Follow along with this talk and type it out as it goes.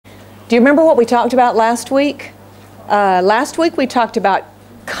Do you remember what we talked about last week? Last week we talked about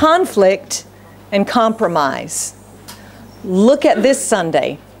conflict and compromise. Look at this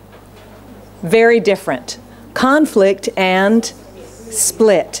Sunday. Very different. Conflict and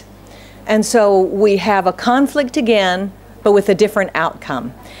split. And so we have a conflict again, but with a different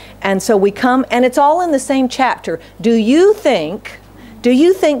outcome. And so we come, and it's all in the same chapter. Do you think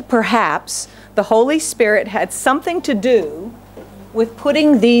perhaps the Holy Spirit had something to do with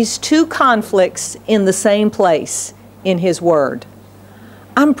putting these two conflicts in the same place in His Word?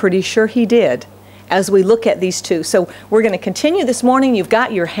 I'm pretty sure He did, as we look at these two. So we're going to continue this morning. You've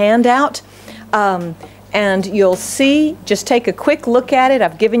got your handout, and you'll see, just take a quick look at it.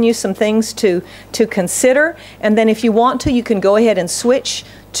 I've given you some things to consider, and then if you want to, you can go ahead and switch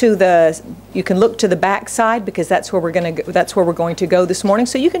to you can look to the back side, because that's where we're going to go this morning.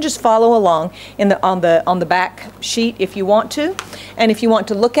 So you can just follow along on the back sheet if you want to, and if you want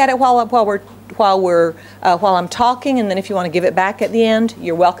to look at it while I'm talking, and then if you want to give it back at the end,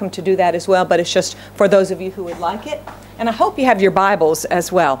 you're welcome to do that as well. But it's just for those of you who would like it, and I hope you have your Bibles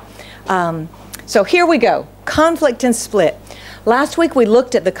as well. So here we go. Conflict and split. Last week we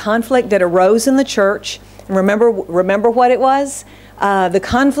looked at the conflict that arose in the church. And remember what it was? The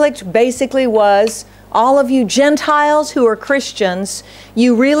conflict basically was, all of you Gentiles who are Christians,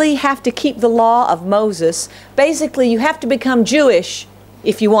 you really have to keep the law of Moses. Basically, you have to become Jewish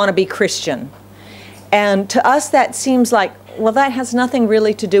if you want to be Christian. And to us that seems like, well, that has nothing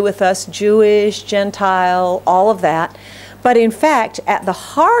really to do with us, Jewish, Gentile, all of that. But in fact, at the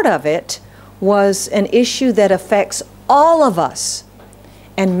heart of it was an issue that affects all of us,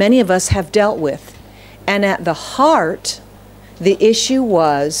 and many of us have dealt with. And at the heart, the issue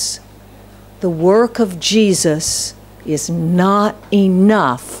was the work of Jesus is not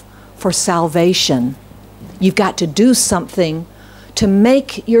enough for salvation. You've got to do something to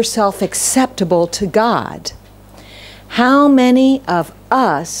make yourself acceptable to God. How many of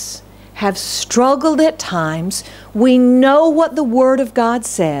us have struggled at times? We know what the Word of God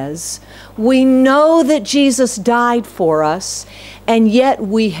says. We know that Jesus died for us, and yet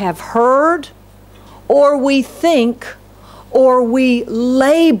we have heard, or we think, or we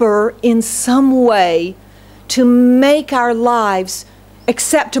labor in some way to make our lives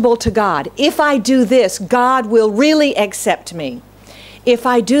acceptable to God. If I do this, God will really accept me. If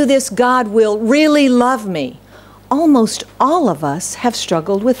I do this, God will really love me. Almost all of us have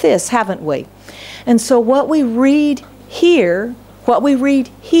struggled with this, haven't we? And so what we read here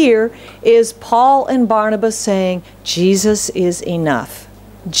is Paul and Barnabas saying, Jesus is enough.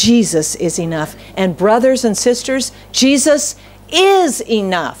 Jesus is enough. And brothers and sisters, Jesus is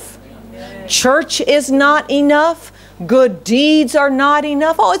enough. Amen. Church is not enough. Good deeds are not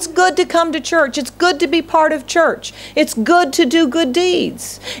enough. Oh, it's good to come to church. It's good to be part of church. It's good to do good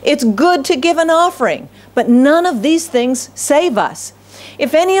deeds. It's good to give an offering. But none of these things save us.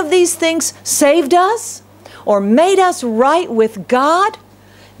 If any of these things saved us or made us right with God,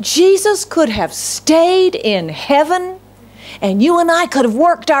 Jesus could have stayed in heaven, and you and I could have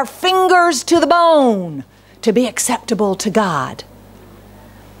worked our fingers to the bone to be acceptable to God.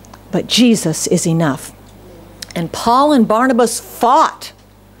 But Jesus is enough. And Paul and Barnabas fought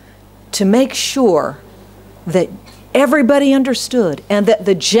to make sure that everybody understood, and that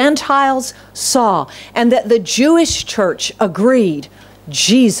the Gentiles saw, and that the Jewish church agreed,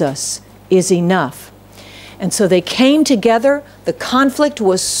 Jesus is enough. And so they came together. The conflict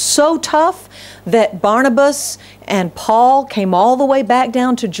was so tough that Barnabas and Paul came all the way back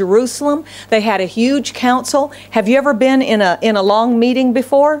down to Jerusalem. They had a huge council. Have you ever been in a long meeting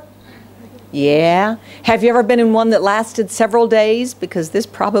before? Yeah. Have you ever been in one that lasted several days? Because this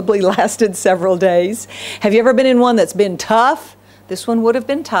probably lasted several days. Have you ever been in one that's been tough? This one would have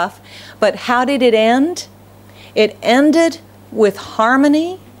been tough. But how did it end? It ended with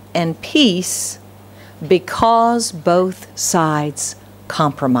harmony and peace because both sides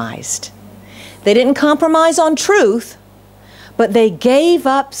compromised. They didn't compromise on truth, but they gave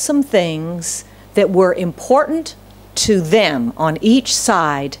up some things that were important to them on each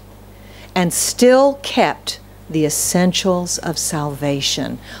side, and still kept the essentials of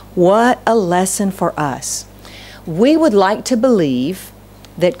salvation. What a lesson for us. We would like to believe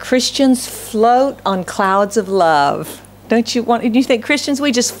that Christians float on clouds of love. Do you think Christians,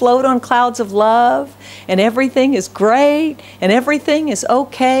 we just float on clouds of love and everything is great and everything is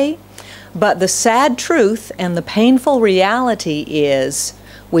okay? But the sad truth and the painful reality is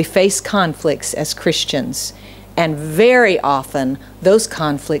we face conflicts as Christians. And very often, those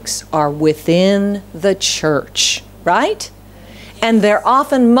conflicts are within the church, right? And they're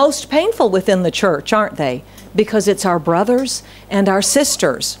often most painful within the church, aren't they? Because it's our brothers and our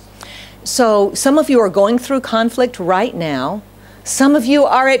sisters. So some of you are going through conflict right now. Some of you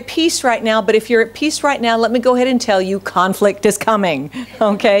are at peace right now, but if you're at peace right now, let me go ahead and tell you, conflict is coming,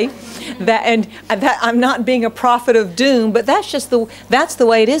 okay? I'm not being a prophet of doom, but that's the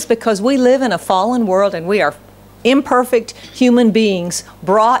way it is, because we live in a fallen world and we are imperfect human beings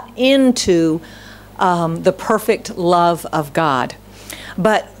brought into the perfect love of God.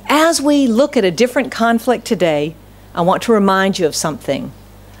 But as we look at a different conflict today, I want to remind you of something.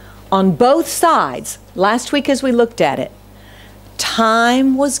 On both sides, last week as we looked at it,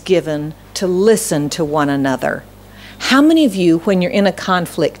 time was given to listen to one another. How many of you, when you're in a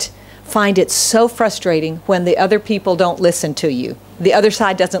conflict, find it so frustrating when the other people don't listen to you? The other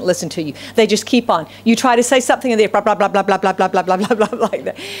side doesn't listen to you. They just keep on. You try to say something and they blah, blah, blah, blah, blah, blah, blah, blah, blah, blah, blah, like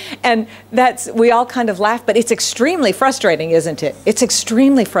that. And we all kind of laugh, but it's extremely frustrating, isn't it? It's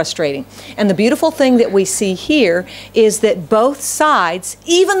extremely frustrating. And the beautiful thing that we see here is that both sides,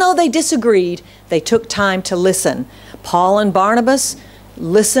 even though they disagreed, they took time to listen. Paul and Barnabas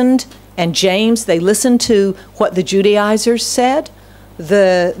listened, and James, they listened to what the Judaizers said.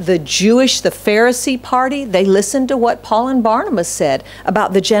 The Jewish, the Pharisee party, they listened to what Paul and Barnabas said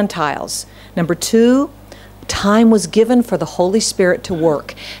about the Gentiles. Number two, time was given for the Holy Spirit to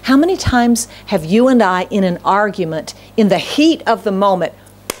work. How many times have you and I, in an argument, in the heat of the moment,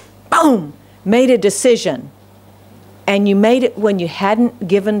 boom, made a decision, and you made it when you hadn't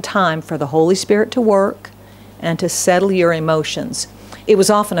given time for the Holy Spirit to work and to settle your emotions? It was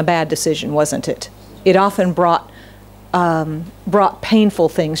often a bad decision, wasn't it? It often brought painful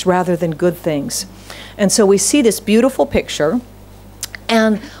things rather than good things. And so we see this beautiful picture,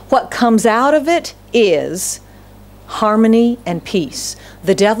 and what comes out of it is harmony and peace.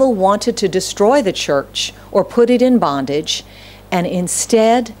 The devil wanted to destroy the church or put it in bondage, and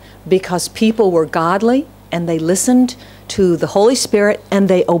instead, because people were godly and they listened to the Holy Spirit and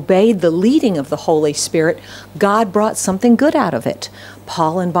they obeyed the leading of the Holy Spirit, God brought something good out of it.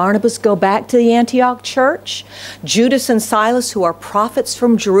 Paul and Barnabas go back to the Antioch church. Judas and Silas, who are prophets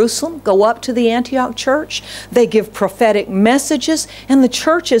from Jerusalem, go up to the Antioch church. They give prophetic messages, and the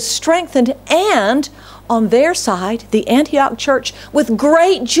church is strengthened. And on their side, the Antioch church, with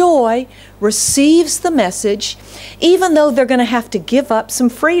great joy, receives the message, even though they're going to have to give up some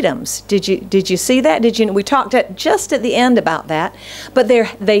freedoms. Did you see that? We talked just at the end about that. But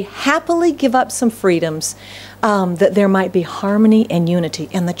they happily give up some freedoms, that there might be harmony and unity,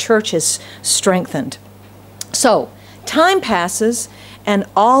 and the church is strengthened. So time passes, and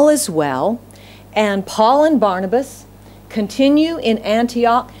all is well, and Paul and Barnabas continue in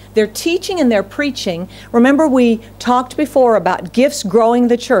Antioch. They're teaching and they're preaching. Remember, we talked before about gifts growing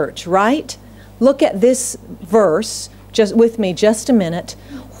the church, right? Look at this verse just with me just a minute.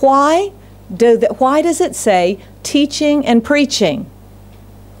 Why does it say teaching and preaching?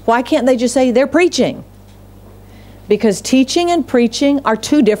 Why can't they just say they're preaching? Because teaching and preaching are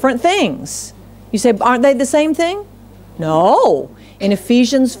two different things. You say, aren't they the same thing? No. In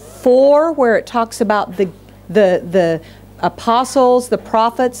Ephesians 4, where it talks about the apostles, the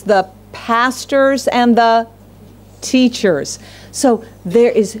prophets, the pastors, and the teachers. So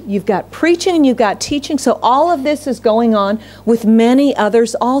you've got preaching and you've got teaching. So all of this is going on with many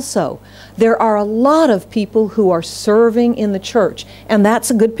others also. There are a lot of people who are serving in the church, and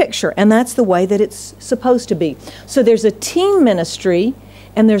that's a good picture, and that's the way that it's supposed to be. So there's a team ministry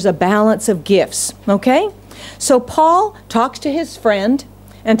and there's a balance of gifts, okay? So Paul talks to his friend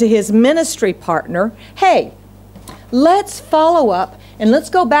and to his ministry partner, hey, let's follow up and let's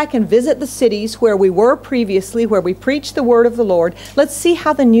go back and visit the cities where we were previously, where we preached the word of the Lord. Let's see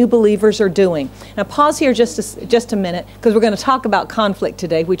how the new believers are doing. Now pause here just a minute, because we're going to talk about conflict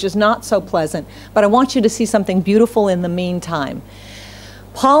today, which is not so pleasant, but I want you to see something beautiful in the meantime.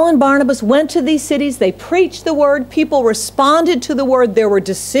 Paul and Barnabas went to these cities, they preached the word, people responded to the word, there were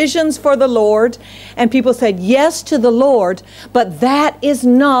decisions for the Lord, and people said yes to the Lord, but that is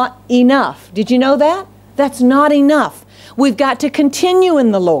not enough. Did you know that? That's not enough. We've got to continue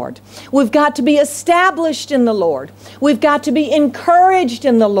in the Lord. We've got to be established in the Lord. We've got to be encouraged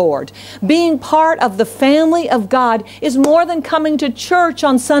in the Lord. Being part of the family of God is more than coming to church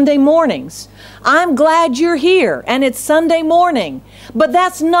on Sunday mornings. I'm glad you're here and it's Sunday morning, but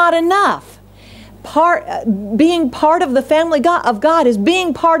that's not enough. Being part of the family of God is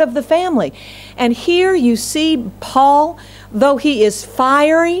being part of the family. And here you see Paul, though he is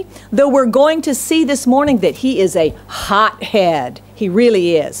fiery, though we're going to see this morning that he is a hothead. He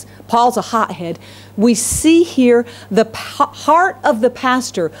really is. Paul's a hothead. We see here the heart of the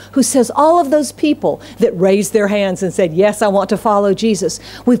pastor who says all of those people that raised their hands and said, yes, I want to follow Jesus.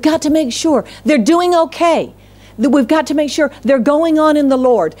 We've got to make sure they're doing okay. We've got to make sure they're going on in the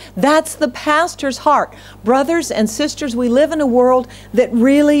Lord. That's the pastor's heart. Brothers and sisters, we live in a world that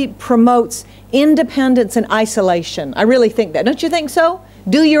really promotes independence and isolation. I really think that. Don't you think so?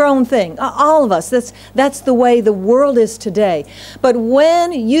 Do your own thing. All of us. That's the way the world is today. But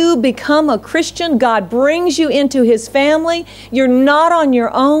when you become a Christian, God brings you into His family. You're not on your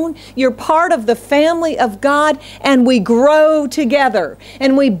own. You're part of the family of God, and we grow together,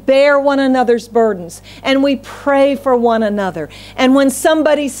 and we bear one another's burdens, and we pray for one another. And when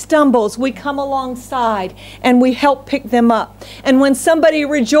somebody stumbles, we come alongside and we help pick them up. And when somebody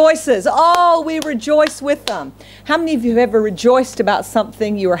rejoices, we rejoice with them. How many of you have ever rejoiced about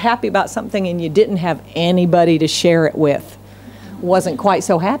something, you were happy about something, and you didn't have anybody to share it with? Wasn't quite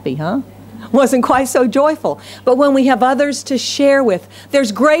so happy, huh? Wasn't quite so joyful. But when we have others to share with,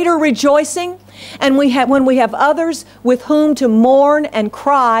 there's greater rejoicing. And when we have others with whom to mourn and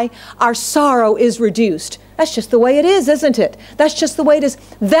cry, our sorrow is reduced. That's just the way it is, isn't it? That's just the way it is.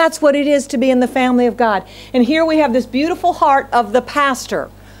 That's what it is to be in the family of God. And here we have this beautiful heart of the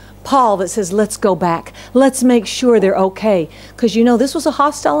pastor, Paul, that says, let's go back. Let's make sure they're okay. Because you know, this was a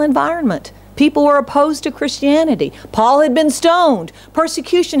hostile environment. People were opposed to Christianity. Paul had been stoned.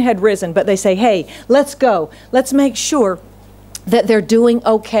 Persecution had risen. But they say, hey, let's go. Let's make sure that they're doing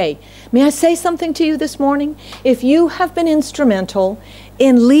okay. May I say something to you this morning? If you have been instrumental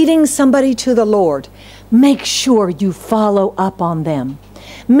in leading somebody to the Lord, make sure you follow up on them.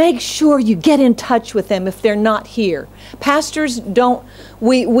 Make sure you get in touch with them if they're not here. Pastors don't,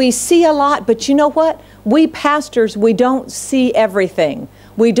 we see a lot, but you know what? We pastors, we don't see everything.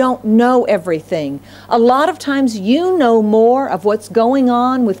 We don't know everything. A lot of times you know more of what's going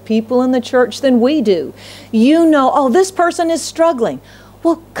on with people in the church than we do. You know, this person is struggling.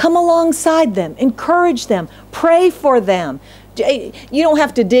 Well, come alongside them, encourage them, pray for them. You don't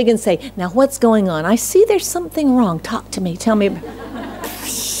have to dig and say, now what's going on? I see there's something wrong. Talk to me, tell me.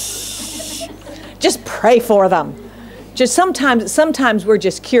 Just pray for them. Just sometimes we're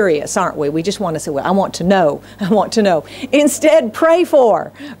just curious, aren't we? We just want to say, well, I want to know. Instead, pray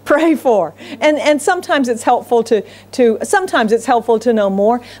for. And sometimes it's helpful to know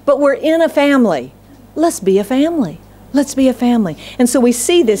more, but we're in a family. Let's be a family. And so we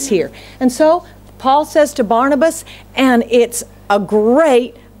see this here. And so Paul says to Barnabas, and it's a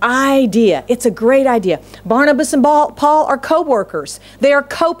great idea. It's a great idea. Barnabas and Paul are co-workers. They are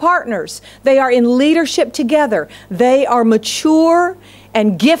co-partners. They are in leadership together. They are mature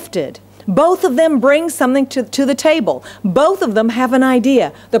and gifted. Both of them bring something to the table. Both of them have an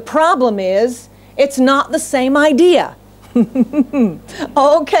idea. The problem is, it's not the same idea.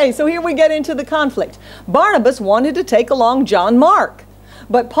 Okay, so here we get into the conflict. Barnabas wanted to take along John Mark,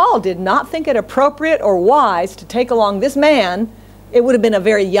 but Paul did not think it appropriate or wise to take along this man. It would have been a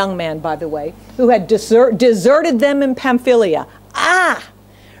very young man, by the way, who had deserted them in Pamphylia.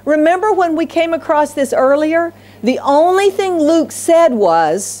 Remember when we came across this earlier? The only thing Luke said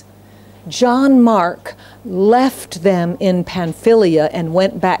was, John Mark left them in Pamphylia and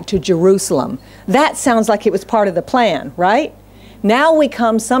went back to Jerusalem. That sounds like it was part of the plan, right? Now we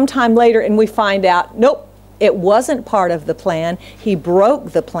come sometime later and we find out, nope, it wasn't part of the plan. He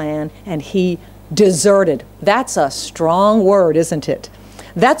broke the plan and he deserted. That's a strong word, isn't it?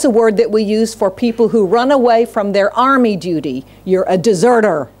 That's a word that we use for people who run away from their army duty. You're a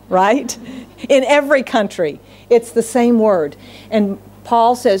deserter, right? In every country, it's the same word. And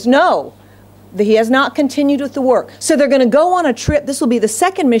Paul says, no, he has not continued with the work. So they're going to go on a trip. This will be the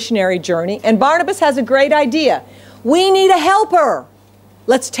second missionary journey. And Barnabas has a great idea. We need a helper.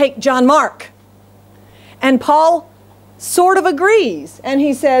 Let's take John Mark. And Paul sort of agrees. And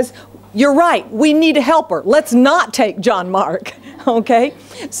he says, you're right, we need a helper. Let's not take John Mark, okay?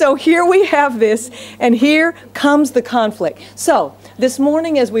 So here we have this, and here comes the conflict. So this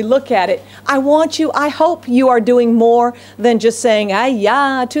morning as we look at it, I hope you are doing more than just saying,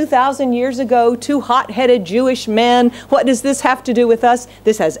 2,000 years ago, two hot-headed Jewish men, what does this have to do with us?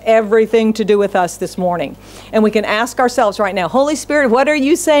 This has everything to do with us this morning. And we can ask ourselves right now, Holy Spirit, what are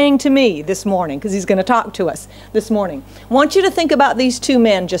you saying to me this morning? Because He's going to talk to us this morning. I want you to think about these two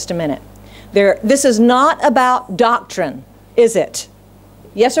men just a minute. This is not about doctrine, is it?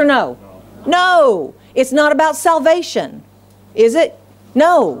 Yes or no? No. It's not about salvation, is it?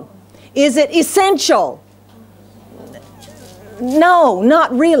 No. Is it essential? No,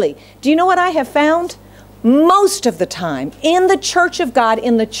 not really. Do you know what I have found? Most of the time, in the church of God,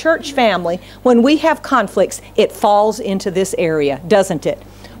 in the church family, when we have conflicts, it falls into this area, doesn't it?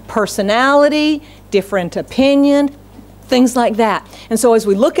 Personality, different opinion, things like that. And so as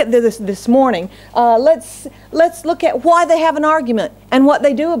we look at this morning, let's look at why they have an argument and what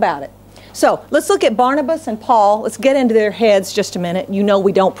they do about it. So let's look at Barnabas and Paul. Let's get into their heads just a minute. You know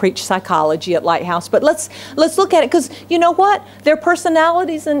we don't preach psychology at Lighthouse, but let's look at it, because you know what? Their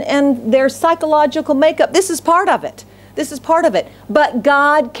personalities and their psychological makeup, this is part of it. This is part of it. But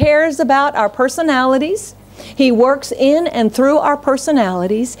God cares about our personalities. He works in and through our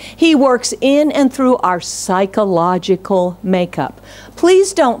personalities. He works in and through our psychological makeup.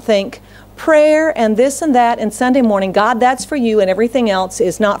 Please don't think prayer and this and that and Sunday morning, God, that's for you, and everything else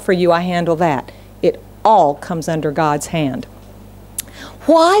is not for you. I handle that. It all comes under God's hand.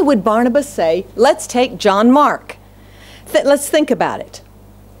 Why would Barnabas say, let's take John Mark? Let's think about it.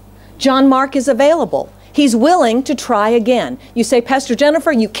 John Mark is available. He's willing to try again. You say, Pastor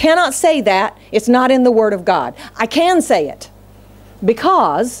Jennifer, you cannot say that. It's not in the Word of God. I can say it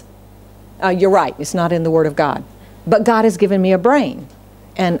because, you're right, it's not in the Word of God. But God has given me a brain,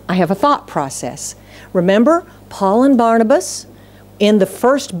 and I have a thought process. Remember, Paul and Barnabas, in the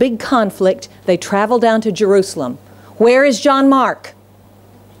first big conflict, they traveled down to Jerusalem. Where is John Mark?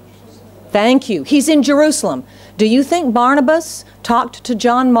 Thank you. He's in Jerusalem. Do you think Barnabas talked to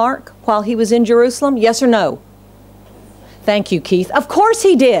John Mark while he was in Jerusalem? Yes or no? Thank you, Keith. Of course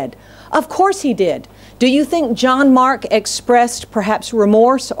he did. Of course he did. Do you think John Mark expressed perhaps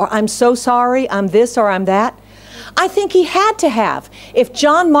remorse, or I'm so sorry, I'm this or I'm that? I think he had to have. If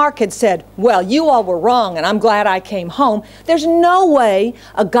John Mark had said, well, you all were wrong and I'm glad I came home, there's no way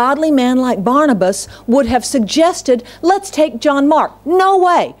a godly man like Barnabas would have suggested, let's take John Mark. No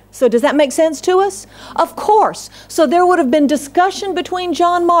way. So does that make sense to us? Of course. So there would have been discussion between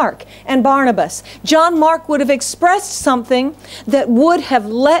John Mark and Barnabas. John Mark would have expressed something that would have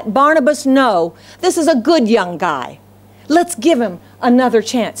let Barnabas know, this is a good young guy. Let's give him another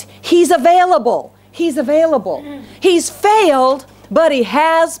chance. He's available. He's available. He's failed, but he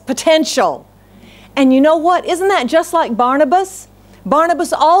has potential. And you know what? Isn't that just like Barnabas?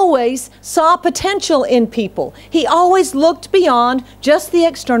 Barnabas always saw potential in people. He always looked beyond just the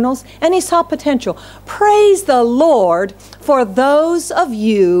externals, and he saw potential. Praise the Lord for those of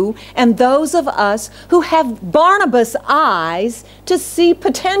you and those of us who have Barnabas eyes to see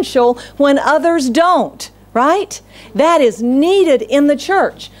potential when others don't, right? That is needed in the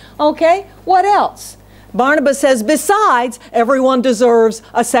church. Okay, what else? Barnabas says, besides, everyone deserves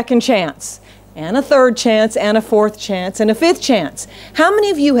a second chance, and a third chance, and a fourth chance, and a fifth chance. How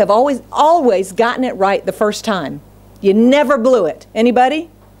many of you have always gotten it right the first time? You never blew it. Anybody?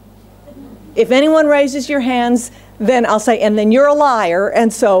 If anyone raises your hands, then I'll say, and then you're a liar,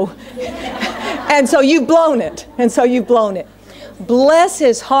 and so, and so you've blown it, and so you've blown it. Bless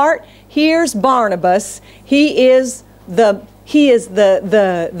his heart. Here's Barnabas. He is the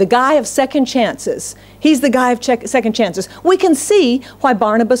guy of second chances. He's the guy of second chances. We can see why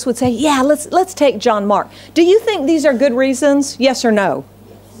Barnabas would say, yeah, let's take John Mark. Do you think these are good reasons? Yes or no?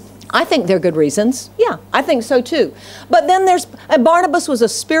 I think they're good reasons. Yeah, I think so too. But then Barnabas was a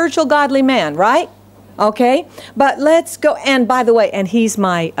spiritual, godly man, right? Okay, but let's go, and by the way, and he's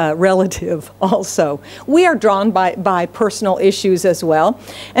my relative also. We are drawn by personal issues as well.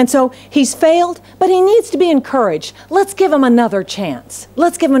 And so he's failed, but he needs to be encouraged. Let's give him another chance.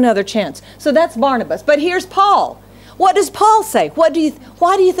 Let's give him another chance. So that's Barnabas. But here's Paul. What does Paul say? Why do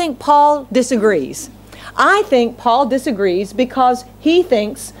you think Paul disagrees? I think Paul disagrees because he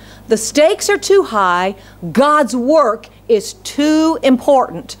thinks the stakes are too high, God's work is too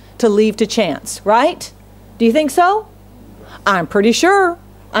important to leave to chance, right? Do you think so? I'm pretty sure.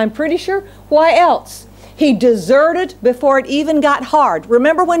 I'm pretty sure. Why else? He deserted before it even got hard.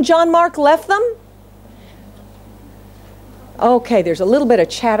 Remember when John Mark left them? Okay, there's a little bit of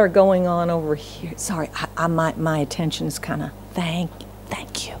chatter going on over here. Sorry, my attention is kind of, thank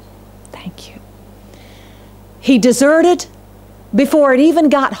you. He deserted before it even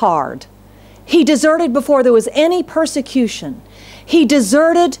got hard. He deserted before there was any persecution. He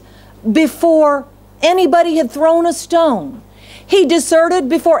deserted before anybody had thrown a stone. He deserted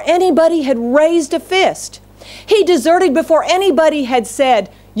before anybody had raised a fist. He deserted before anybody had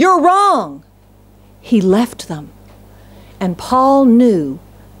said, you're wrong. He left them. And Paul knew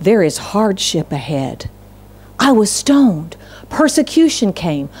there is hardship ahead. I was stoned. Persecution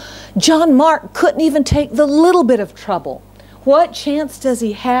came. John Mark couldn't even take the little bit of trouble. What chance does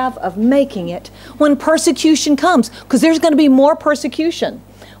he have of making it when persecution comes? Because there's going to be more persecution.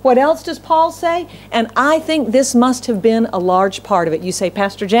 What else does Paul say? And I think this must have been a large part of it. You say,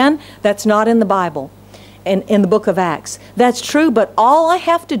 Pastor Jen, that's not in the Bible and in the book of Acts. That's true, but all I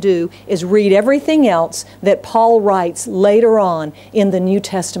have to do is read everything else that Paul writes later on in the New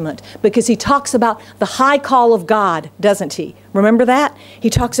Testament, because he talks about the high call of God, doesn't he? Remember that? He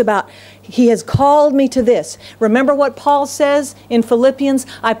talks about, He has called me to this. Remember what Paul says in Philippians?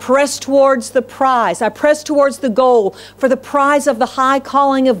 I press towards the prize. I press towards the goal for the prize of the high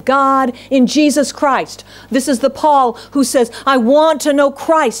calling of God in Jesus Christ. This is the Paul who says, I want to know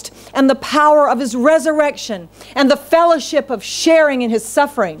Christ and the power of His resurrection and the fellowship of sharing in His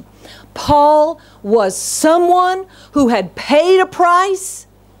suffering. Paul was someone who had paid a price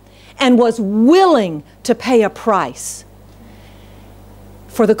and was willing to pay a price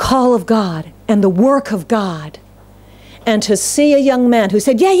for the call of God and the work of God. And to see a young man who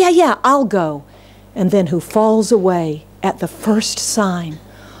said, yeah, I'll go, and then who falls away at the first sign.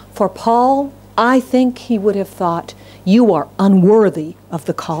 For Paul, I think he would have thought, you are unworthy of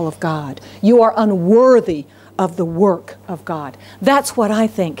the call of God. You are unworthy of the work of God. That's what I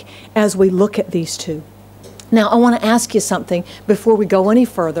think as we look at these two. Now, I want to ask you something before we go any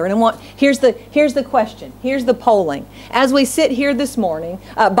further. And here's the question. Here's the polling. As we sit here this morning,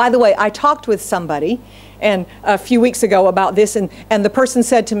 by the way, I talked with somebody and a few weeks ago about this, and the person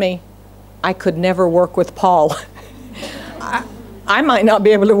said to me, I could never work with Paul. I might not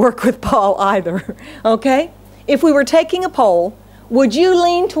be able to work with Paul either. Okay? If we were taking a poll, would you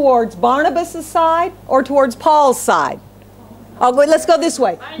lean towards Barnabas' side or towards Paul's side? Let's go this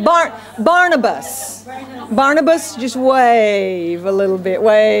way. Barnabas. Barnabas, just wave a little bit,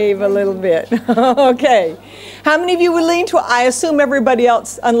 wave a little bit. Okay. How many of you would lean to, I assume everybody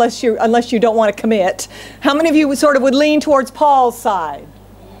else, unless you don't want to commit, how many of you would lean towards Paul's side?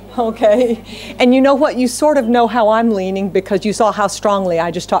 Okay. And you know what? You sort of know how I'm leaning because you saw how strongly I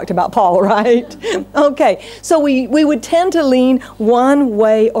just talked about Paul, right? Okay. So we would tend to lean one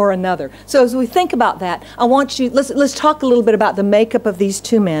way or another. So as we think about that, I want you, let's talk a little bit about the makeup of these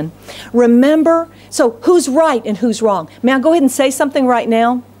two men. Remember, so who's right and who's wrong? May I go ahead and say something right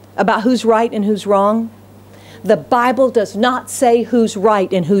now about who's right and who's wrong? The Bible does not say who's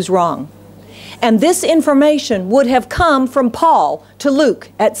right and who's wrong. And this information would have come from Paul to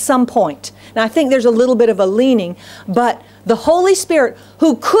Luke at some point. Now, I think there's a little bit of a leaning, but the Holy Spirit,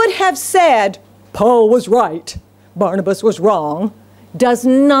 who could have said, Paul was right, Barnabas was wrong, does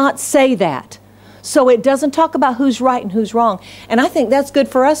not say that. So it doesn't talk about who's right and who's wrong. And I think that's good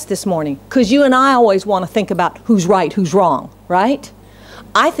for us this morning, because you and I always want to think about who's right, who's wrong, right?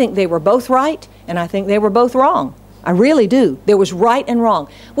 I think they were both right, and I think they were both wrong. I really do. There was right and wrong,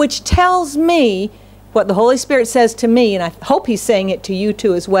 which tells me what the Holy Spirit says to me, and I hope He's saying it to you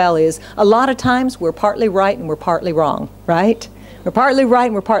too as well, is a lot of times we're partly right and we're partly wrong, right? We're partly right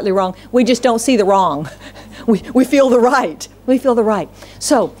and we're partly wrong. We just don't see the wrong. We feel the right. We feel the right.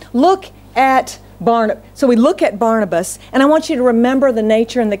 So look at Barnabas. So we look at Barnabas, and I want you to remember the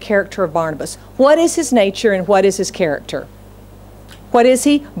nature and the character of Barnabas. What is his nature and what is his character? What is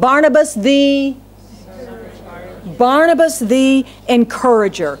he? Barnabas the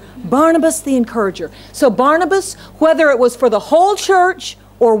encourager. Barnabas the encourager. So Barnabas, whether it was for the whole church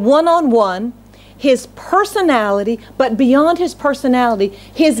or one-on-one, his personality, but beyond his personality,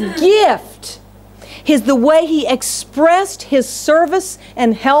 his gift, the way he expressed his service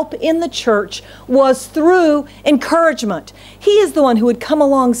and help in the church was through encouragement. He is the one who would come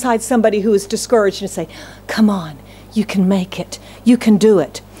alongside somebody who is discouraged and say, come on, you can make it. You can do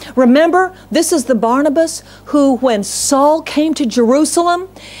it. Remember, this is the Barnabas who, when Saul came to Jerusalem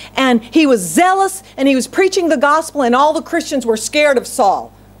and he was zealous and he was preaching the gospel and all the Christians were scared of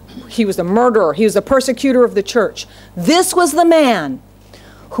Saul. He was a murderer. He was a persecutor of the church. This was the man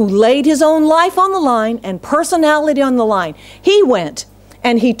who laid his own life on the line and personality on the line. He went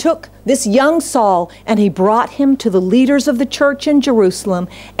and he took this young Saul and he brought him to the leaders of the church in Jerusalem,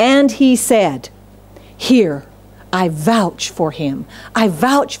 and he said, here, I vouch for him. I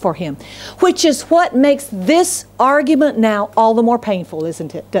vouch for him. Which is what makes this argument now all the more painful,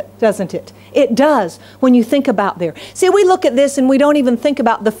 isn't it? Doesn't it? It does when you think about there. See, we look at this and we don't even think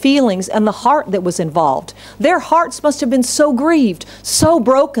about the feelings and the heart that was involved. Their hearts must have been so grieved, so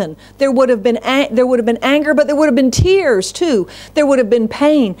broken. There would have been anger, but there would have been tears too. There would have been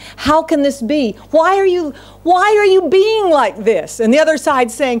pain. How can this be? Why are you being like this? And the other side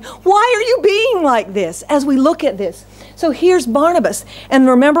saying, why are you being like this? As we look at this. So here's Barnabas. And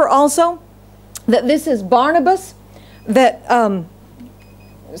remember also that this is Barnabas that,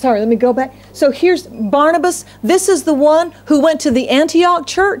 sorry, let me go back. So here's Barnabas. This is the one who went to the Antioch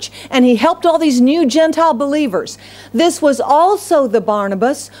church and he helped all these new Gentile believers. This was also the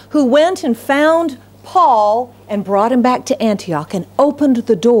Barnabas who went and found Paul and brought him back to Antioch and opened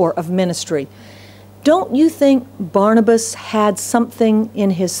the door of ministry. Don't you think Barnabas had something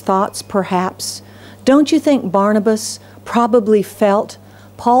in his thoughts, perhaps? Don't you think Barnabas probably felt,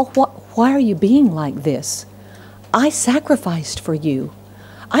 Paul, why are you being like this? I sacrificed for you.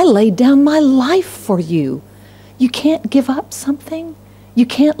 I laid down my life for you. You can't give up something? You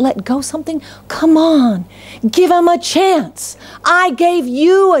can't let go something? Come on, give him a chance. I gave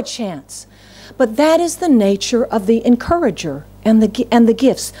you a chance. But that is the nature of the encourager and the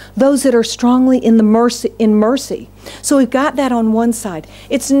gifts, those that are strongly in mercy. So we've got that on one side.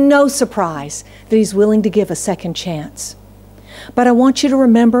 It's no surprise that he's willing to give a second chance. But I want you to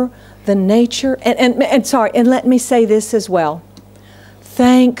remember the nature, and let me say this as well.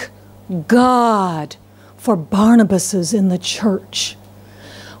 Thank God for Barnabases in the church.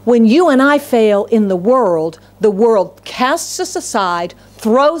 When you and I fail in the world casts us aside,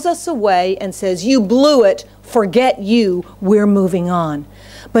 throws us away, and says, you blew it, forget you, we're moving on.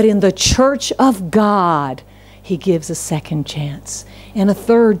 But in the church of God, he gives a second chance, and a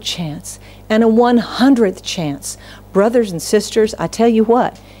third chance, and a 100th chance. Brothers and sisters, I tell you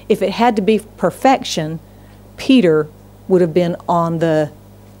what, if it had to be perfection, Peter would have been on the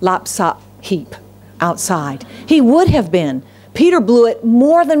lapsop heap outside. He would have been. Peter blew it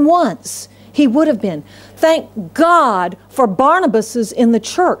more than once. He would have been. Thank God for Barnabases in the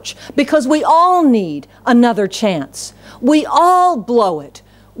church, because we all need another chance. We all blow it.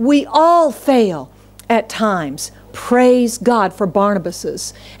 We all fail at times. Praise God for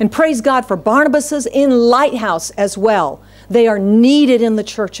Barnabases. And praise God for Barnabases in Lighthouse as well. They are needed in the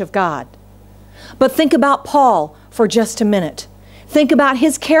church of God. But think about Paul for just a minute. Think about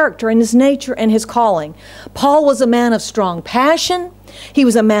his character and his nature and his calling. Paul was a man of strong passion. He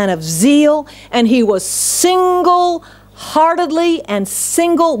was a man of zeal, and he was single-heartedly and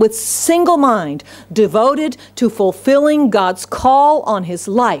with single mind, devoted to fulfilling God's call on his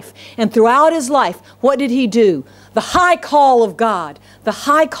life. And throughout his life, what did he do? The high call of God. The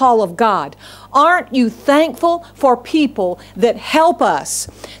high call of God. Aren't you thankful for people that help us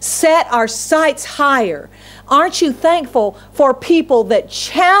set our sights higher? Aren't you thankful for people that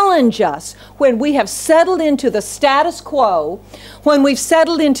challenge us when we have settled into the status quo, when we've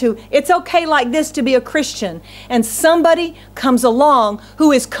settled into, it's okay like this to be a Christian, and somebody comes along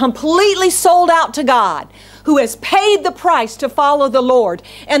who is completely sold out to God, who has paid the price to follow the Lord,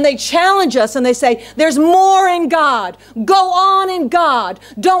 and they challenge us and they say, there's more in God. Go on in God.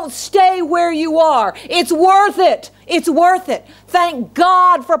 Don't stay where you are. It's worth it. It's worth it. Thank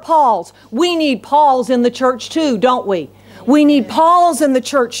God for Pauls. We need Pauls in the church too, don't we? We need Pauls in the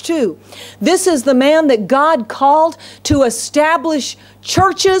church too. This is the man that God called to establish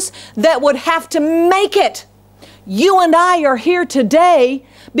churches that would have to make it. You and I are here today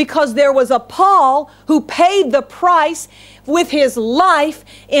because there was a Paul who paid the price with his life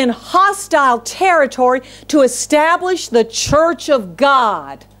in hostile territory to establish the church of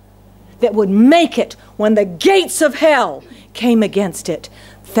God that would make it when the gates of hell came against it.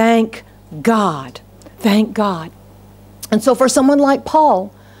 Thank God. Thank God. And so for someone like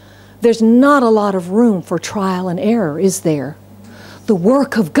Paul, there's not a lot of room for trial and error, is there? The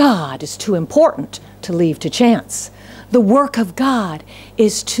work of God is too important to leave to chance. The work of God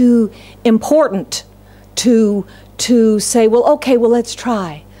is too important to say, well, okay, well, let's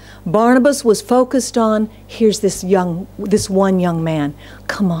try. Barnabas was focused on, here's this one young man.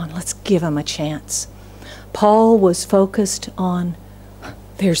 Come on, let's give him a chance. Paul was focused on,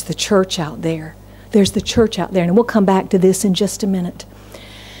 there's the church out there. There's the church out there. And we'll come back to this in just a minute.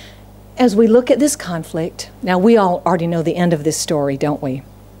 As we look at this conflict, now we all already know the end of this story, don't we?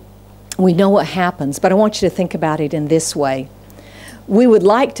 We know what happens, but I want you to think about it in this way. We would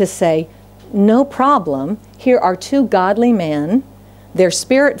like to say, no problem. Here are two godly men. They're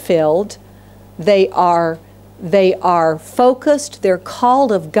spirit-filled. They are focused. They're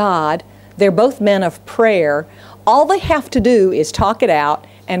called of God. They're both men of prayer. All they have to do is talk it out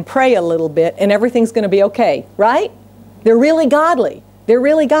and pray a little bit, and everything's going to be okay, right? They're really godly. They're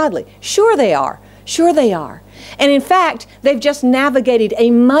really godly. Sure they are. Sure they are. And in fact, they've just navigated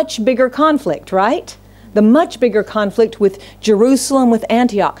a much bigger conflict, right? The much bigger conflict with Jerusalem, with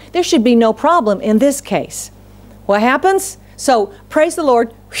Antioch. There should be no problem in this case. What happens? So, praise the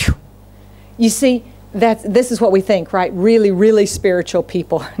Lord. Whew. You see, this is what we think, right? Really, really spiritual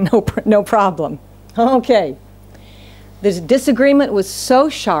people. No problem. Okay. The disagreement was so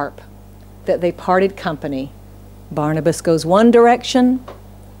sharp that they parted company. Barnabas goes one direction,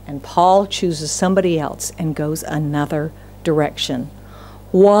 and Paul chooses somebody else and goes another direction.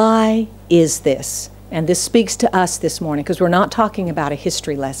 Why is this? And this speaks to us this morning because we're not talking about a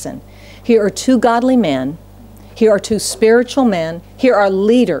history lesson. Here are two godly men. Here are two spiritual men. Here are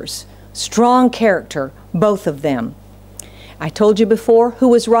leaders, strong character, both of them. I told you before who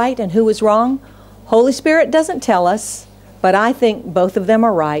was right and who was wrong. Holy Spirit doesn't tell us, but I think both of them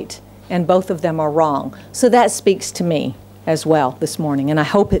are right and both of them are wrong. So that speaks to me as well this morning, and I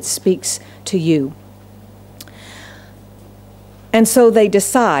hope it speaks to you. And so they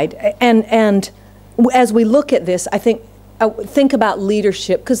decide, and as we look at this, I think about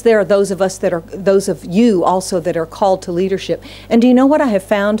leadership, because there are those of you also that are called to leadership. And do you know what I have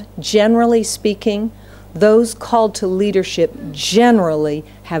found? Generally speaking, those called to leadership generally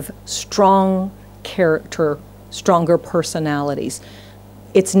have strong character, stronger personalities.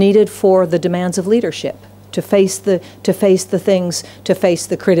 It's needed for the demands of leadership, to face the things, to face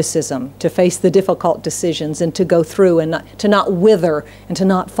the criticism, to face the difficult decisions, and to go through and to not wither and to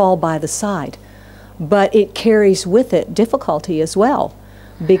not fall by the side. But it carries with it difficulty as well,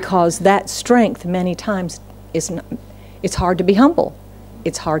 because that strength many times it's hard to be humble.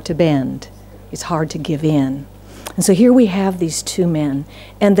 It's hard to bend. It's hard to give in. And so here we have these two men,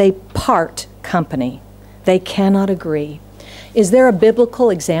 and they part company. They cannot agree. Is there a biblical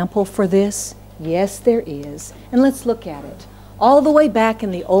example for this? Yes, there is. And let's look at it. All the way back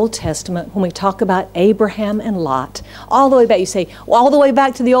in the Old Testament, when we talk about Abraham and Lot, all the way back, you say, well, all the way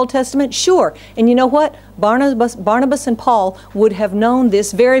back to the Old Testament? Sure. And you know what? Barnabas and Paul would have known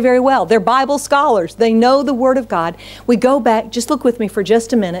this very, very well. They're Bible scholars. They know the Word of God. We go back, just look with me for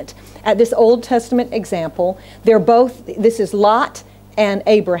just a minute, at this Old Testament example. This is Lot and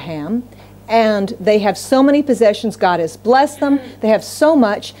Abraham. And they have so many possessions. God has blessed them. They have so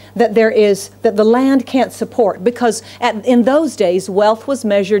much that the land can't support, because in those days wealth was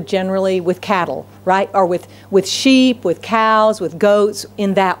measured generally with cattle, right? Or with sheep, with cows, with goats,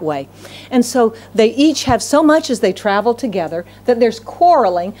 in that way. And so they each have so much as they travel together that there's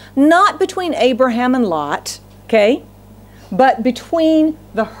quarreling, not between Abraham and Lot, okay, but between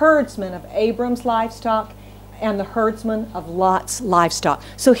the herdsmen of Abram's livestock and the herdsman of Lot's livestock.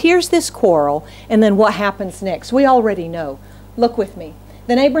 So here's this quarrel, and then what happens next? We already know. Look with me.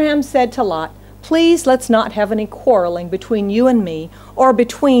 Then Abraham said to Lot, "Please, let's not have any quarreling between you and me, or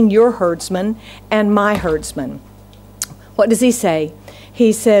between your herdsman and my herdsman." What does he say?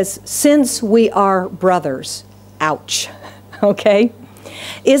 He says, "Since we are brothers," ouch, okay?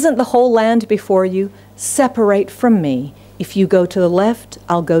 "Isn't the whole land before you? Separate from me. If you go to the left,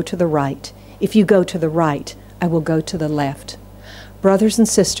 I'll go to the right. If you go to the right, I will go to the left." Brothers and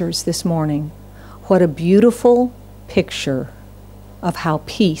sisters, this morning, what a beautiful picture of how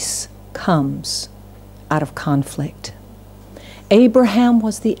peace comes out of conflict. Abraham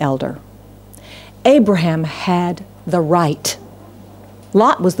was the elder. Abraham had the right.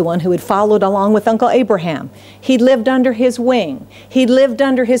 Lot was the one who had followed along with Uncle Abraham. He lived under his wing. He lived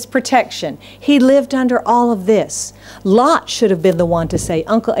under his protection. He lived under all of this. Lot should have been the one to say,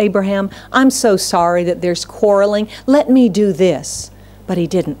 "Uncle Abraham, I'm so sorry that there's quarreling. Let me do this." But he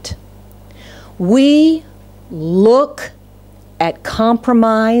didn't. We look at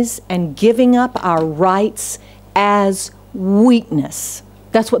compromise and giving up our rights as weakness.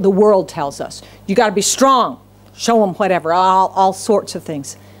 That's what the world tells us. You got to be strong. Show them whatever, all sorts of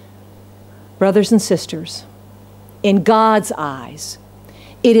things. Brothers and sisters, in God's eyes,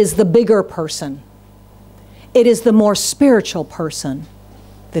 it is the bigger person, it is the more spiritual person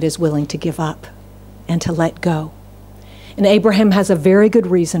that is willing to give up and to let go. And Abraham has a very good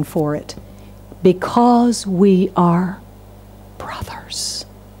reason for it. Because we are brothers.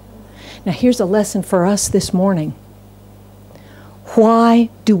 Now here's a lesson for us this morning. Why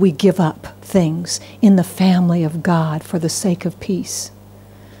do we give up things in the family of God for the sake of peace?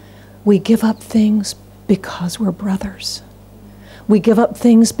 We give up things because we're brothers. We give up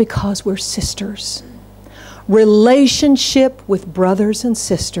things because we're sisters. Relationship with brothers and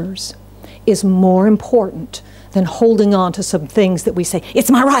sisters is more important than holding on to some things that we say, "It's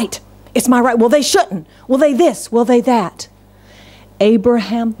my right, it's my right." Well, they shouldn't. Well, they this, well, they that.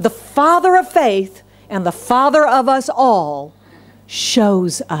 Abraham, the father of faith and the father of us all,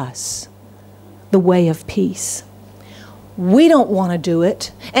 shows us the way of peace. We don't want to do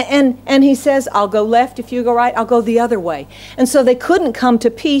it. And he says, "I'll go left, if you go right, I'll go the other way." And so they couldn't come to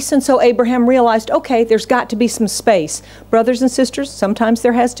peace, and so Abraham realized, okay, there's got to be some space. Brothers and sisters, sometimes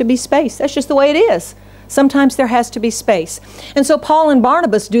there has to be space. That's just the way it is. Sometimes there has to be space. And so Paul and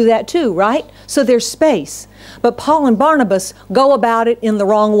Barnabas do that too, right? So there's space. But Paul and Barnabas go about it in the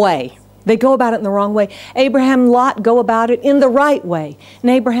wrong way. They go about it in the wrong way. Abraham and Lot go about it in the right way. And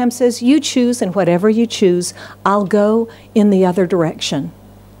Abraham says, "You choose, and whatever you choose, I'll go in the other direction."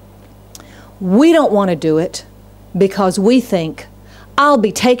 We don't want to do it because we think, I'll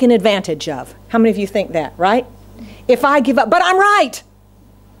be taken advantage of. How many of you think that, right? If I give up, but I'm right.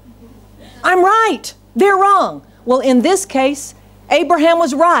 I'm right. They're wrong. Well, in this case, Abraham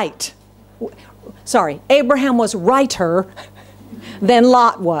was right. Sorry, Abraham was righter than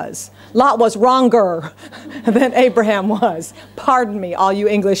Lot was. Lot was wronger than Abraham was. Pardon me, all you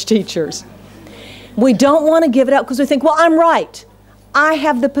English teachers. We don't want to give it up because we think, well, I'm right. I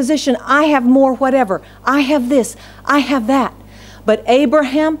have the position. I have more whatever. I have this. I have that. But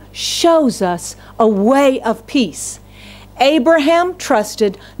Abraham shows us a way of peace. Abraham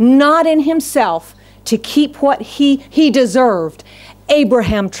trusted not in himself to keep what he deserved.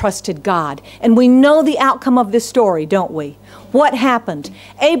 Abraham trusted God. And we know the outcome of this story, don't we? What happened?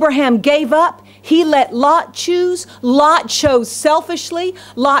 Abraham gave up. He let Lot choose. Lot chose selfishly.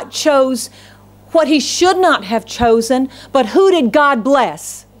 Lot chose what he should not have chosen. But who did God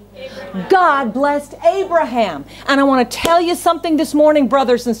bless? Abraham. God blessed Abraham. And I want to tell you something this morning,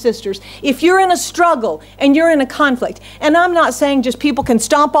 brothers and sisters. If you're in a struggle and you're in a conflict, and I'm not saying just people can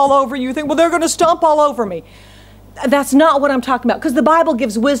stomp all over you, think, well, they're going to stomp all over me. That's not what I'm talking about, because the Bible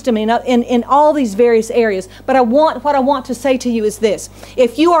gives wisdom in all these various areas. But what I want to say to you is this.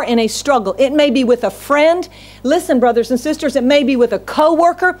 If you are in a struggle, it may be with a friend. Listen, brothers and sisters, it may be with a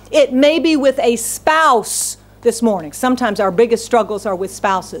coworker. It may be with a spouse this morning. Sometimes our biggest struggles are with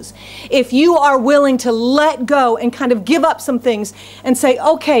spouses. If you are willing to let go and kind of give up some things and say,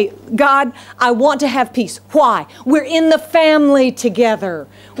 okay, God, I want to have peace. Why? We're in the family together.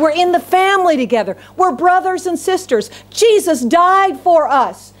 We're in the family together. We're brothers and sisters. Jesus died for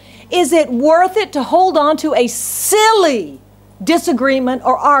us. Is it worth it to hold on to a silly disagreement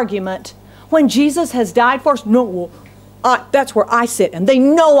or argument when Jesus has died for us? No, that's where I sit, and they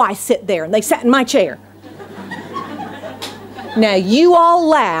know I sit there, and they sat in my chair. Now, you all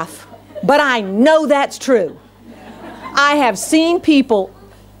laugh, but I know that's true. I have seen people,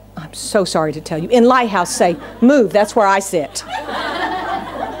 I'm so sorry to tell you, in Lighthouse say, move, that's where I sit.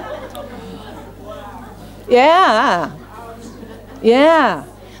 Yeah. Yeah.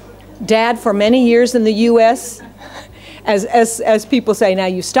 Dad, for many years in the U.S., as people say, now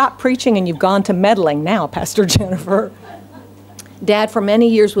you stopped preaching and you've gone to meddling now, Pastor Jennifer. Dad, for many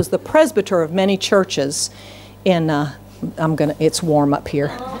years, was the presbyter of many churches in it's warm up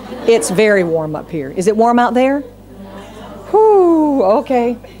here. It's very warm up here. Is it warm out there? Whew,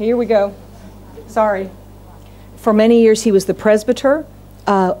 okay, here we go. Sorry. For many years he was the presbyter,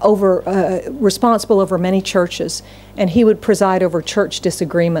 responsible over many churches, and he would preside over church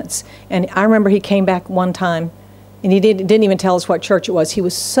disagreements. And I remember he came back one time, and he didn't even tell us what church it was. He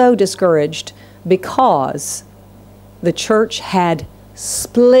was so discouraged because the church had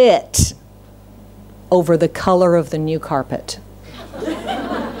split over the color of the new carpet.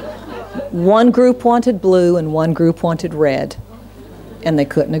 One group wanted blue and one group wanted red, and they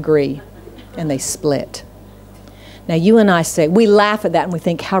couldn't agree, and they split. Now you and I say, we laugh at that and we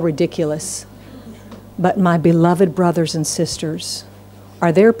think, how ridiculous. But my beloved brothers and sisters,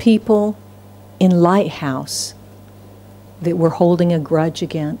 are there people in Lighthouse that we're holding a grudge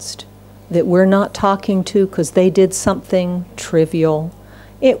against, that we're not talking to because they did something trivial?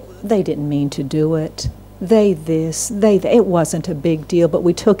 They didn't mean to do it. It wasn't a big deal, but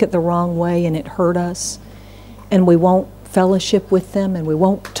we took it the wrong way and it hurt us. And we won't fellowship with them and we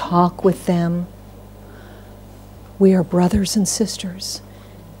won't talk with them. We are brothers and sisters.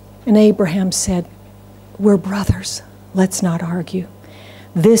 And Abraham said, we're brothers. Let's not argue.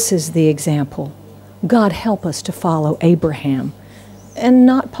 This is the example. God help us to follow Abraham and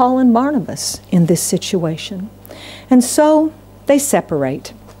not Paul and Barnabas in this situation. And so they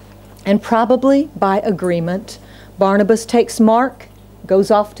separate. And probably by agreement, Barnabas takes Mark,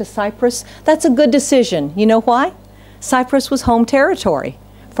 goes off to Cyprus. That's a good decision. You know why? Cyprus was home territory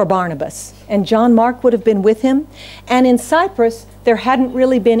for Barnabas, and John Mark would have been with him. And in Cyprus, there hadn't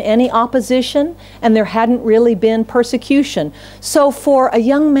really been any opposition, and there hadn't really been persecution. So for a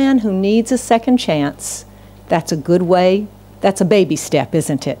young man who needs a second chance, that's a good way. That's a baby step,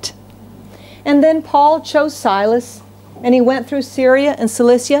 isn't it? And then Paul chose Silas, and he went through Syria and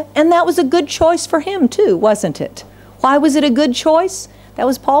Cilicia, and that was a good choice for him too, wasn't it? Why was it a good choice? That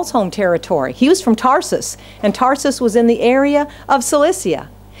was Paul's home territory. He was from Tarsus, and Tarsus was in the area of Cilicia.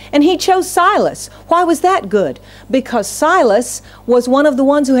 And he chose Silas. Why was that good? Because Silas was one of the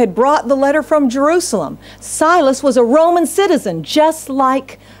ones who had brought the letter from Jerusalem. Silas was a Roman citizen, just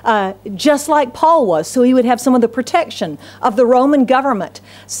like Paul was, so he would have some of the protection of the Roman government.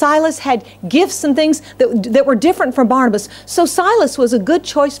 Silas had gifts and things that were different from Barnabas, so Silas was a good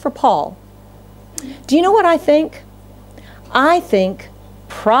choice for Paul. Do you know what I think? I think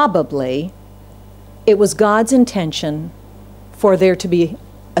probably it was God's intention for there to be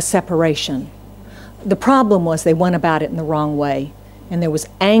a separation. The problem was they went about it in the wrong way, and there was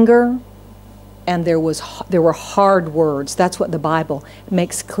anger, and there were hard words. That's what the Bible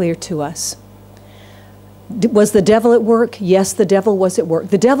makes clear to us. Was the devil at work? Yes, the devil was at work.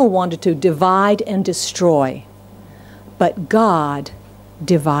 The devil wanted to divide and destroy, but God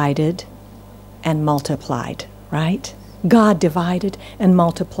divided and multiplied, right? God divided and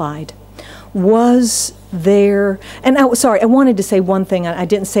multiplied. Was there, and I wanted to say one thing, I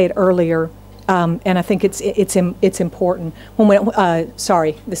didn't say it earlier, and I think it's important. When we,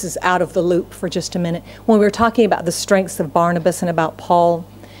 this is out of the loop for just a minute. When we were talking about the strengths of Barnabas and about Paul,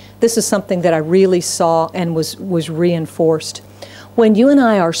 this is something that I really saw and was reinforced. When you and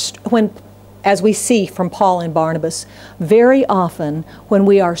I are, as we see from Paul and Barnabas, very often when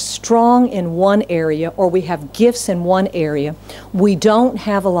we are strong in one area or we have gifts in one area, we don't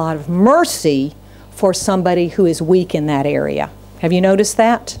have a lot of mercy for somebody who is weak in that area. Have you noticed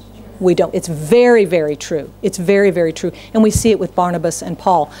that? We don't. It's very, very true. It's very, very true. And we see it with Barnabas and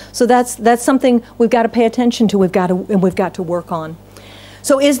Paul. So that's something we've got to pay attention to, we've got to work on.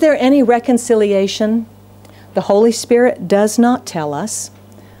 So is there any reconciliation? The Holy Spirit does not tell us,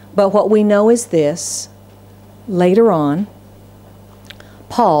 but what we know is this. Later on,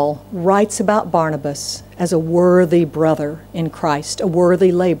 Paul writes about Barnabas as a worthy brother in Christ, a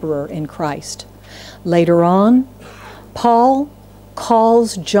worthy laborer in Christ. Later on, Paul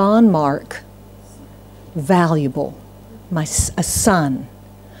calls John Mark valuable, a son,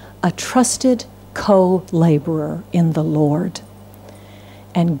 a trusted co-laborer in the Lord.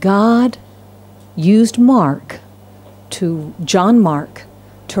 And God used John Mark,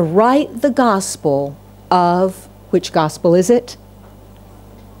 to write the gospel of, which gospel is it?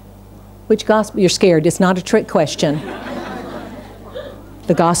 Which gospel? You're scared. It's not a trick question.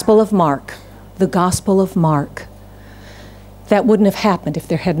 The Gospel of Mark. The Gospel of Mark. That wouldn't have happened if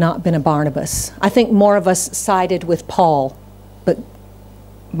there had not been a Barnabas. I think more of us sided with Paul, but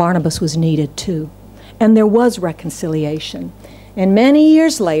Barnabas was needed too. And there was reconciliation. And many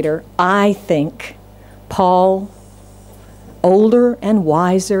years later, I think Paul, older and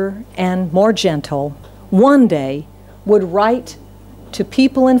wiser and more gentle, one day would write to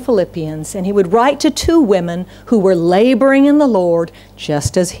people in Philippians, and he would write to two women who were laboring in the Lord,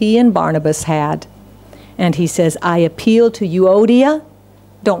 just as he and Barnabas had. And he says, I appeal to Euodia,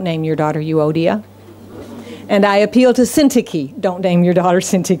 don't name your daughter Euodia, and I appeal to Syntyche, don't name your daughter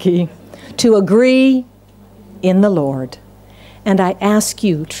Syntyche, to agree in the Lord. And I ask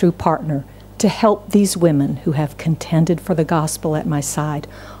you, true partner, to help these women who have contended for the gospel at my side.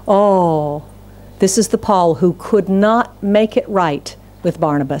 Oh, this is the Paul who could not make it right with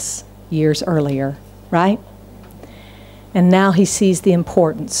Barnabas years earlier, right? And now he sees the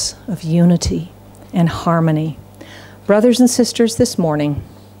importance of unity and harmony. Brothers and sisters, this morning,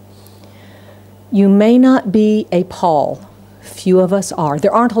 you may not be a Paul. Few of us are.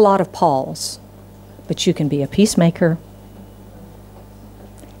 There aren't a lot of Pauls, but you can be a peacemaker.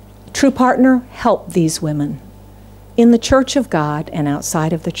 True partner, help these women in the church of God and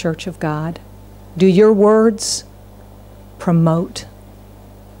outside of the church of God. Do your words promote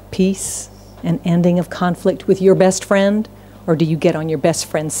peace and ending of conflict with your best friend, or do you get on your best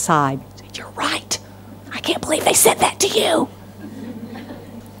friend's side? You're right. I can't believe they said that to you.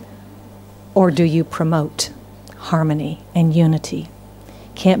 Or do you promote harmony and unity?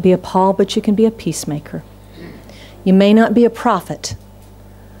 Can't be a Paul, but you can be a peacemaker. You may not be a prophet,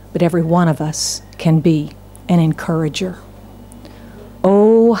 but every one of us can be an encourager.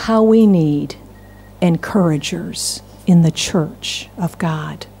 Oh, how we need encouragers in the church of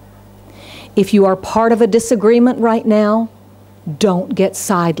God. If you are part of a disagreement right now, don't get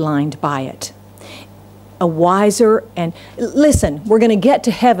sidelined by it. A wiser and listen, we're going to get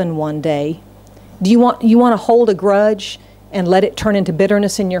to heaven one day. Do you want to hold a grudge and let it turn into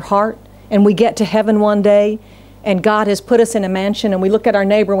bitterness in your heart? And we get to heaven one day, and God has put us in a mansion, and we look at our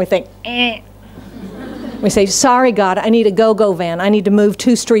neighbor and we think, eh. We say, sorry, God, I need a go-go van. I need to move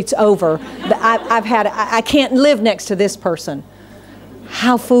 2 streets over. I can't live next to this person.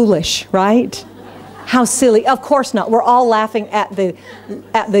 How foolish, right? How silly. Of course not. We're all laughing at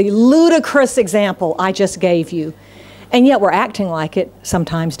the ludicrous example I just gave you. And yet we're acting like it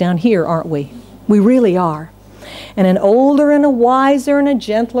sometimes down here, aren't we? We really are. And an older and a wiser and a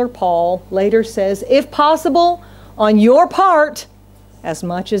gentler Paul later says, if possible, on your part, as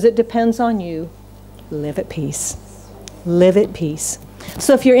much as it depends on you, live at peace. Live at peace.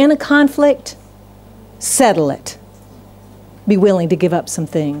 So if you're in a conflict, settle it. Be willing to give up some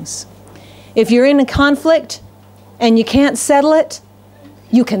things. If you're in a conflict and you can't settle it,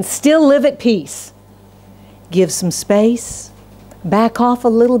 you can still live at peace. Give some space, back off a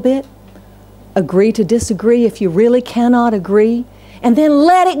little bit, agree to disagree if you really cannot agree, and then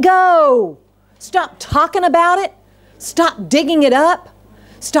let it go. Stop talking about it. Stop digging it up.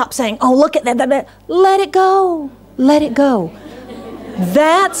 Stop saying, oh, look at that. Let it go. Let it go.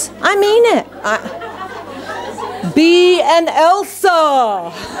 I mean it. Be an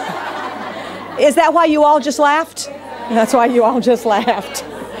Elsa. Is that why you all just laughed? That's why you all just laughed.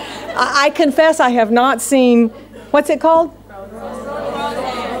 I confess I have not seen, what's it called?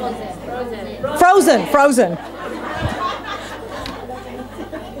 Frozen.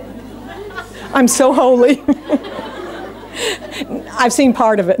 I'm so holy. I've seen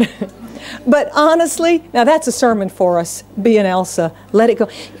part of it. But honestly, now that's a sermon for us. Be an Elsa. Let it go.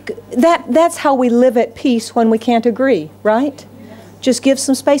 That's how we live at peace when we can't agree, right? Just give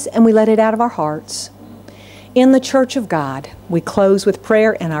some space and we let it out of our hearts. In the Church of God, we close with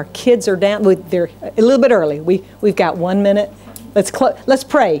prayer, and our kids are down. They're a little bit early. We've got 1 minute. Let's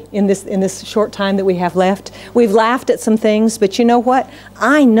pray in this short time that we have left. We've laughed at some things, but you know what?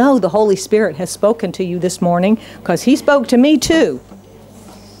 I know the Holy Spirit has spoken to you this morning, because He spoke to me too.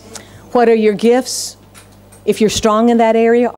 What are your gifts? If you're strong in that area,